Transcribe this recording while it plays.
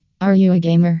Are you a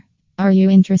gamer? Are you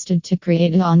interested to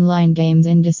create online games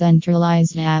in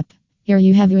decentralized app? Here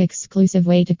you have an exclusive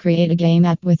way to create a game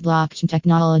app with blockchain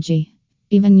technology.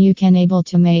 Even you can able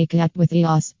to make app with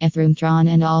EOS, Ethereum, Tron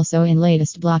and also in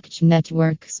latest blockchain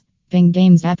networks. Ping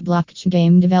GamesDApp blockchain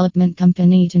game development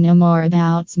company to know more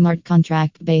about smart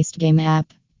contract based game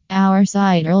app. Our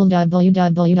site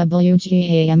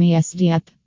www.gamesdapp.